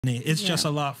It's Yeah. just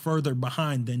a lot further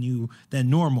behind than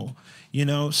normal, you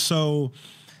know? So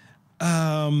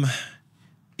um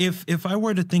if I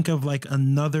were to think of like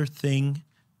another thing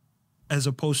as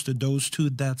opposed to those two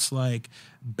that's like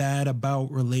bad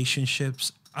about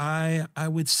relationships, I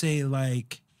would say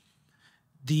like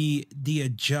the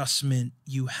adjustment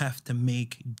you have to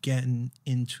make getting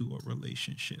into a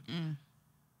relationship. Mm.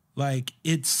 Like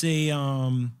it's a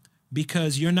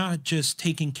because you're not just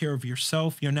taking care of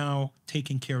yourself, you're now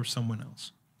taking care of someone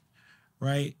else,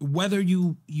 right? Whether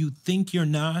you think you're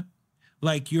not,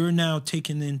 like you're now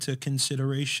taking into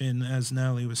consideration, as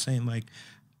Natalie was saying,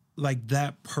 like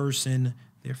that person,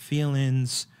 their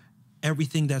feelings,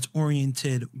 everything that's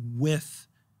oriented with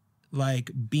like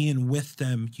being with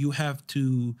them. You have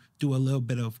to do a little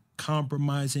bit of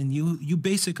compromising. You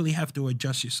basically have to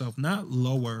adjust yourself, not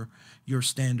lower your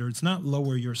standards, not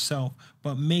lower yourself,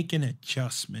 but make an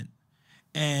adjustment.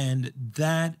 And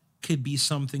that could be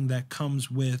something that comes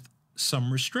with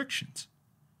some restrictions,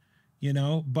 you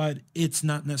know, but it's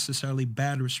not necessarily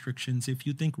bad restrictions. If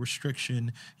you think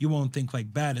restriction, you won't think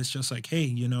like bad. It's just like, hey,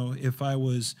 you know, if I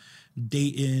was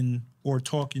dating or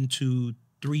talking to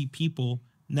three people,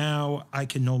 now I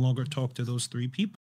can no longer talk to those three people.